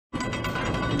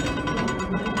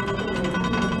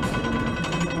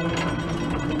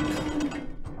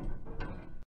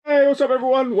what's up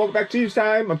everyone? Welcome back to Tuesday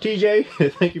Time. I'm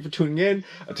TJ. Thank you for tuning in.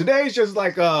 Today's just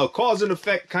like a cause and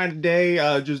effect kind of day.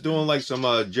 Just doing like some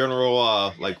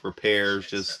general like repairs,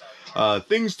 just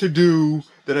things to do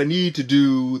that I need to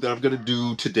do that I'm gonna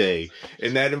do today.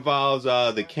 And that involves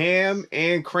the cam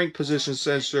and crank position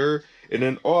sensor, and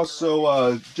then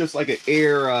also just like an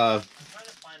air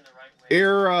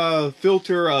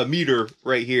filter meter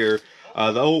right here.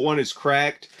 The old one is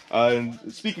cracked. And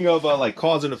speaking of like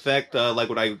cause and effect, like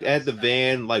when I had the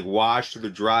van like washed through the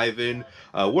drive-in,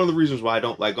 one of the reasons why I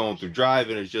don't like going through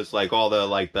drive-in is just like all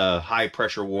the high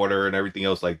pressure water and everything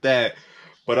else like that.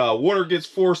 But water gets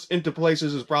forced into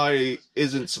places it probably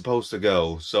isn't supposed to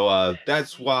go. So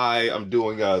that's why I'm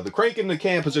doing the crank and the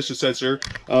cam position sensor,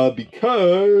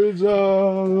 because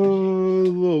a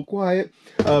little quiet,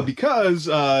 because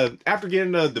after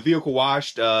getting the vehicle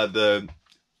washed,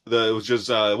 it was just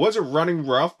it wasn't running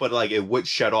rough, but like it would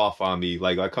shut off on me.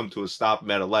 Like I come to a stop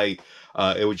at a light,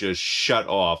 it would just shut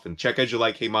off, and check engine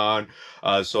light came on.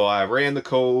 So I ran the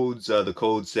codes. The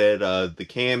code said the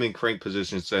cam and crank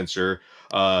position sensor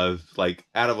like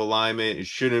out of alignment. It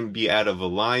shouldn't be out of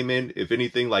alignment. If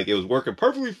anything, like it was working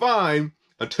perfectly fine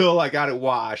until I got it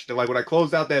washed. And like when I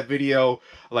closed out that video,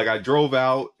 like I drove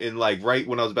out and like right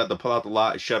when I was about to pull out the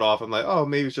lot, it shut off. I'm like, oh,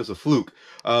 maybe it's just a fluke.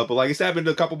 But like it's happened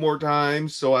a couple more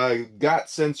times. So I got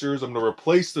sensors. I'm gonna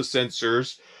replace the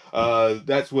sensors.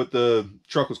 That's what the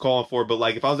truck was calling for. But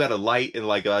like if I was at a light and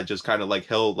like I just kind of like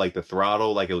held like the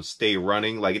throttle, like it would stay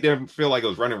running. Like it didn't feel like it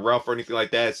was running rough or anything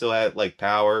like that. It still had like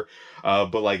power.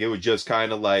 But like it was just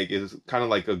kind of like, it was kind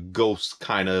of like a ghost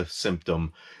kind of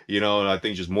symptom, you know, and I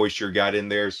think just moisture got in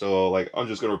there. So like I'm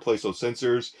just gonna replace those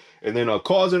sensors. And then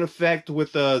cause and effect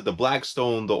with the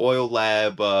Blackstone, the oil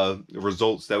lab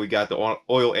results that we got, the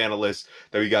oil analyst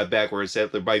that we got back, where it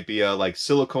said there might be like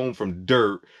silicone from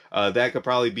dirt. That could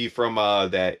probably be from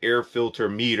that air filter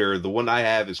meter. The one I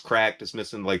have is cracked. It's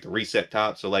missing like the reset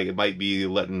top. So like it might be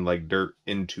letting like dirt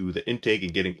into the intake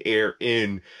and getting air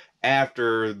in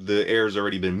after the air's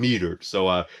already been metered.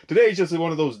 So today's just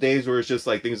one of those days where it's just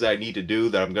like things that I need to do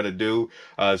that I'm gonna do.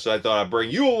 So I thought I'd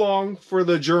bring you along for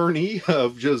the journey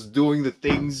of just doing the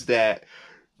things that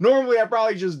normally I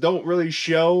probably just don't really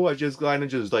show. I just kind of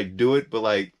just like do it, but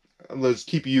like let's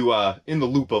keep you in the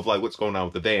loop of like what's going on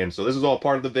with the van. So this is all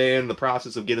part of the van, the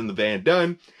process of getting the van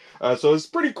done. So it's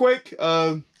pretty quick.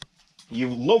 You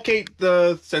locate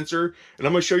the sensor, and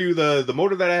I'm going to show you the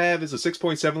motor that I have is a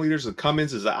 6.7 liters of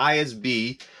Cummins, is an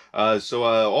ISB. So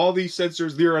all these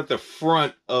sensors, they're at the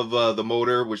front of the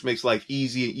motor, which makes life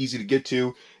easy to get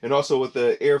to. And also with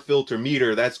the air filter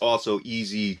meter, that's also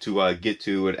easy to get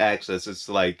to and access. It's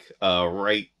like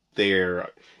right there.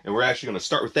 And we're actually going to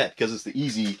start with that because it's the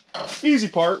easy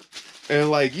part.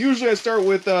 And like usually I start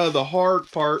with the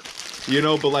hard part, you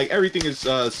know, but like everything is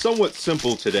somewhat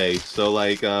simple today. So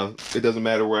like it doesn't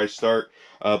matter where I start.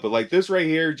 But like this right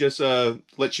here just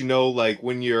lets you know like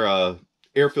when your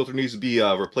air filter needs to be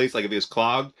replaced, like if it's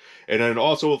clogged. And then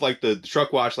also with like the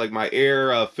truck wash, like my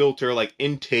air filter like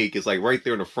intake is like right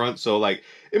there in the front. So like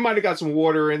it might have got some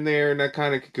water in there, and that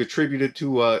kind of contributed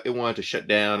to it wanted to shut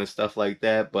down and stuff like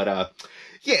that. But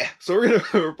yeah, so we're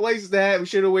gonna replace that. We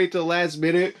should have waited till the last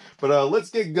minute, but let's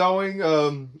get going.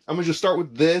 I'm gonna just start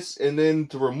with this, and then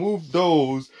to remove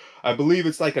those, I believe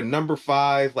it's like a number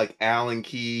 5 like Allen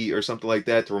key or something like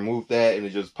that to remove that, and it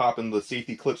just popping the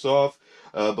safety clips off.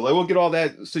 But like we'll get all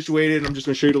that situated. I'm just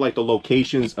gonna show you like the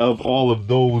locations of all of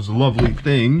those lovely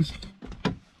things.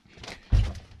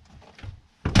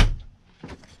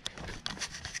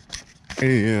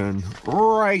 And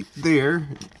right there,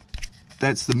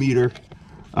 that's the meter.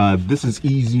 This is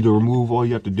easy to remove. All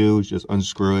you have to do is just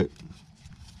unscrew it.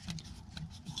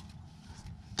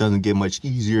 Doesn't get much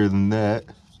easier than that.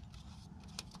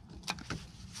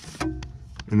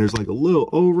 And there's like a little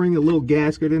O-ring, a little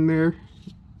gasket in there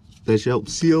that should help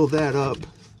seal that up.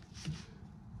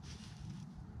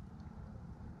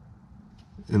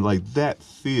 And like that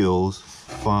feels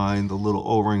fine, the little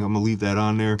O-ring. I'm gonna leave that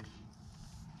on there.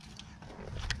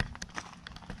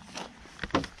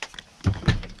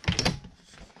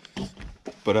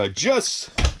 But just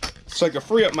so I can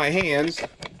free up my hands,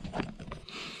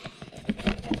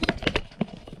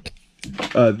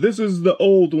 this is the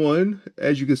old one.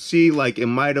 As you can see, like it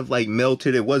might have like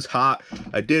melted. It was hot.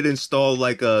 I did install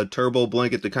like a turbo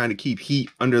blanket to kind of keep heat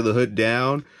under the hood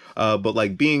down. But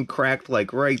like being cracked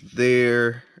like right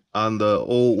there on the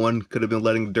old one could have been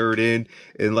letting dirt in.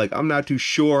 And like I'm not too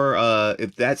sure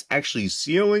if that's actually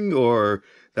sealing or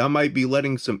that might be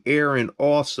letting some air in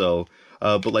also.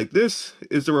 But like this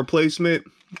is the replacement.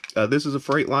 This is a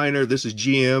Freightliner. This is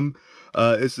GM.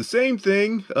 It's the same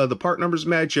thing. The part numbers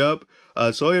match up.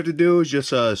 So all you have to do is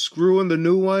just screw in the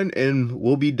new one and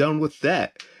we'll be done with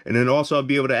that. And then also I'll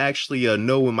be able to actually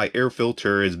know when my air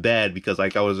filter is bad, because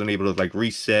like I wasn't able to like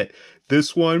reset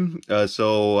this one.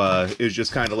 So it's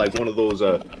just kind of like one of those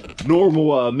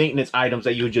normal maintenance items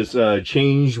that you would just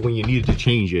change when you needed to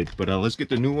change it. But let's get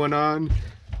the new one on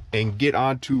and get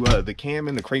onto the cam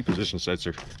and the crank position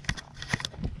sensor.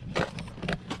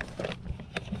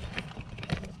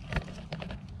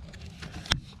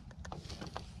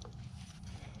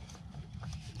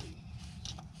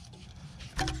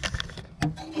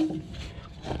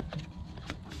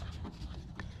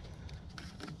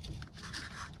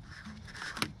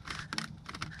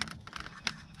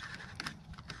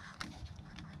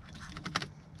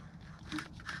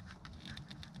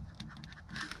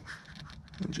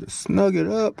 Just snug it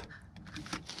up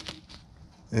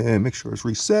and make sure it's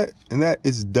reset, and that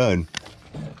is done.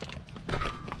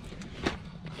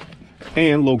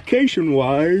 And location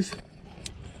wise,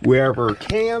 we have our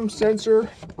cam sensor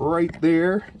right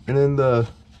there, and then the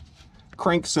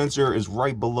crank sensor is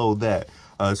right below that.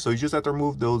 So you just have to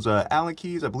remove those Allen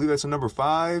keys. I believe that's a number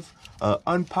 5.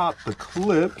 Unpop the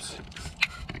clips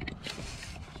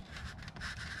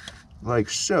like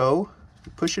so,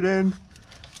 push it in,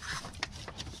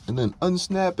 and then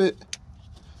unsnap it,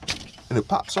 and it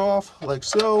pops off like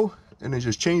so, and then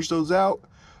just change those out.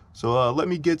 So let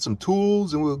me get some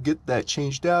tools and we'll get that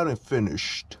changed out and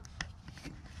finished.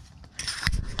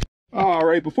 All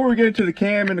right, before we get into the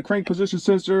cam and the crank position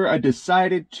sensor, I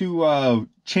decided to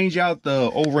change out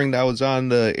the O-ring that was on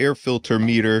the air filter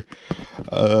meter.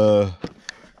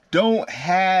 Don't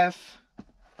half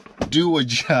do a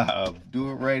job.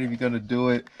 Do it right if you're gonna do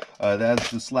it.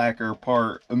 That's the slacker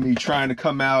part of me trying to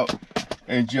come out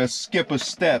and just skip a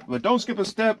step. But don't skip a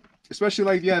step, especially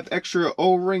like if you have extra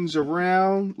O-rings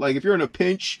around. Like if you're in a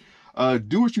pinch,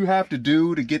 do what you have to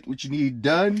do to get what you need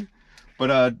done.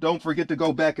 But don't forget to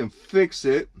go back and fix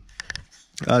it.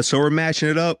 So we're matching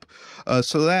it up.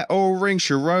 So that O-ring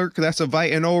should work. That's a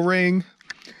Viton O-ring.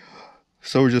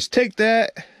 So we just take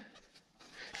that,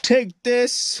 take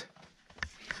this,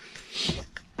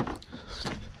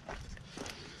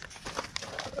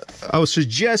 I would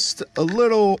suggest a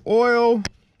little oil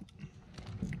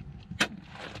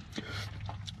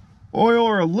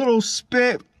or a little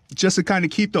spit, just to kind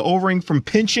of keep the O-ring from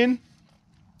pinching.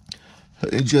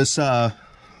 And just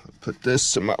put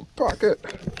this in my pocket.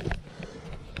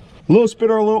 A little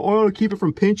spit or a little oil to keep it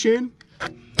from pinching.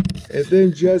 And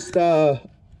then just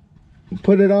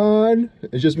put it on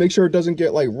and just make sure it doesn't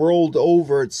get like rolled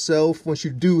over itself once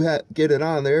you do get it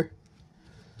on there.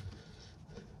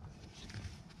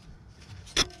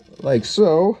 Like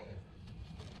so.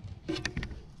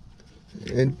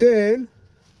 And then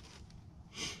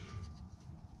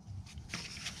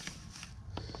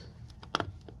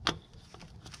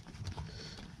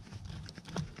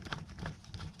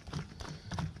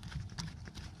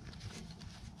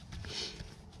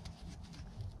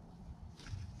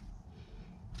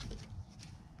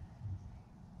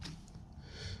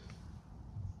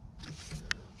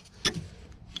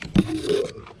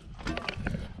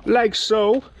like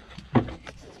so.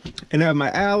 And I have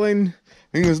my Allen,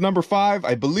 I think it was number 5.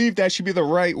 I believe that should be the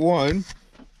right one.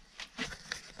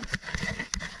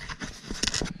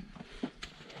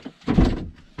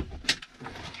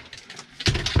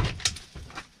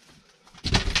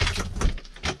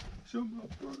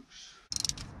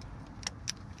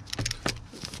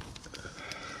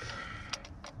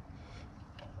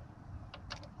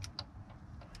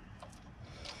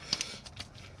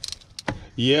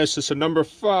 Yes, it's a number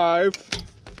 5.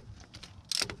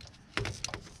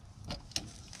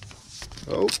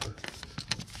 Oh.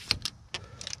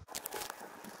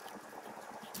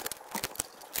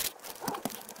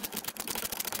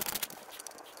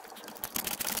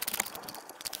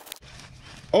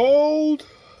 Old,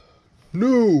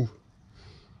 new.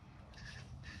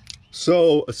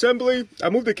 So assembly, I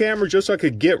moved the camera just so I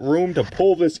could get room to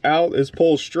pull this out. This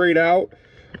pulls straight out.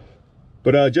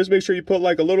 But just make sure you put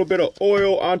like a little bit of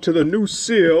oil onto the new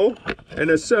seal and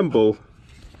assemble.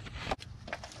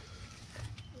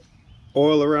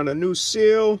 Oil around a new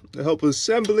seal to help with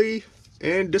assembly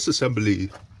and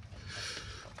disassembly.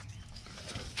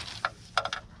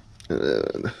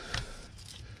 And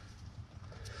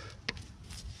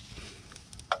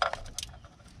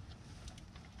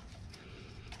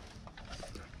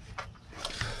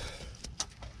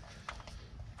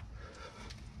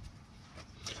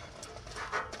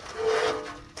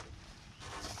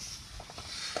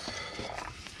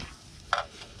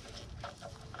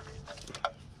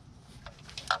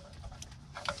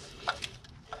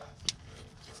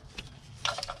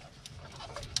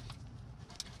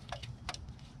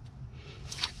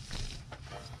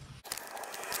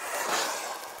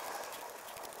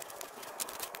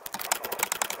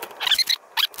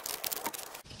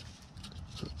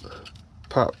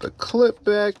pop the clip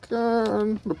back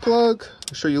on the plug.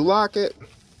 Make sure you lock it.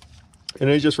 And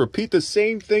then just repeat the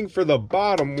same thing for the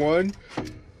bottom one.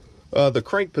 The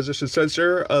crank position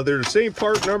sensor. They're the same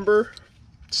part number,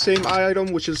 same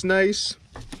item, which is nice.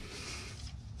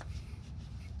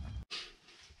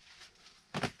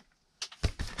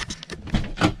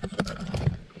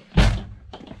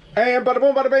 And bada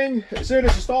boom, bada bing. It's in,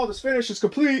 it's installed, it's finished, it's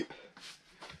complete.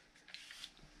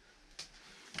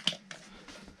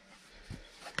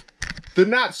 The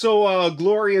not so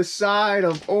glorious side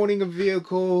of owning a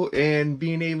vehicle and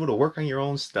being able to work on your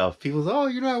own stuff. People say, oh,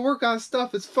 you know how to work on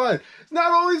stuff, it's fun. It's not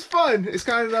always fun. It's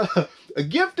kind of a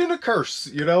gift and a curse,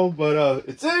 you know, but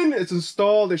it's in, it's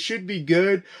installed, it should be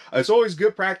good. It's always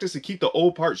good practice to keep the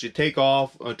old parts you take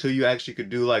off until you actually could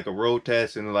do like a road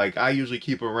test. And like, I usually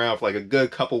keep them around for like a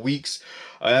good couple weeks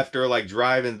after like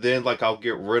driving, then like I'll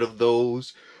get rid of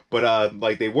those. But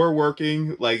like they were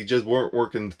working, like just weren't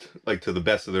working like to the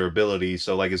best of their ability.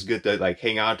 So like it's good to like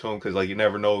hang on to them, because like you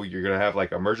never know, you're gonna have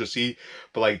like emergency.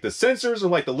 But like the sensors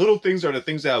and like the little things are the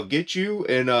things that'll get you.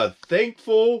 And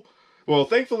thankfully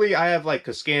I have like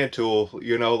a scan tool,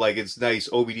 you know, like it's nice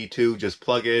OBD2, just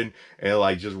plug in and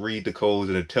like just read the codes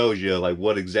and it tells you like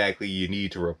what exactly you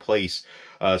need to replace.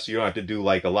 So you don't have to do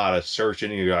like a lot of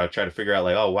searching. You gotta try to figure out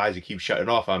like, oh, why does it keep shutting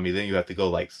off on me? Then you have to go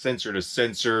like sensor to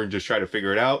sensor and just try to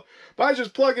figure it out. But I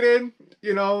just plug it in,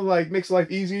 you know, like makes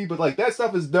life easy. But like that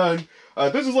stuff is done.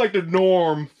 This is like the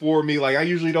norm for me. Like I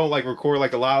usually don't like record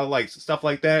like a lot of like stuff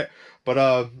like that.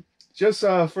 But just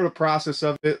for the process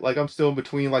of it, like I'm still in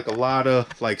between like a lot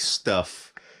of like stuff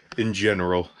in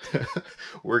general.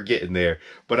 We're getting there,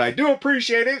 but I do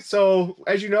appreciate it. So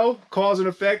as you know, cause and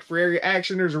effect, for every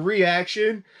action there's a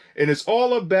reaction, and it's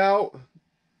all about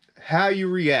how you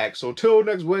react. So until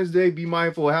next Wednesday, be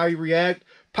mindful of how you react,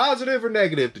 positive or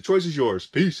negative. The choice is yours.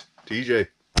 Peace. TJ.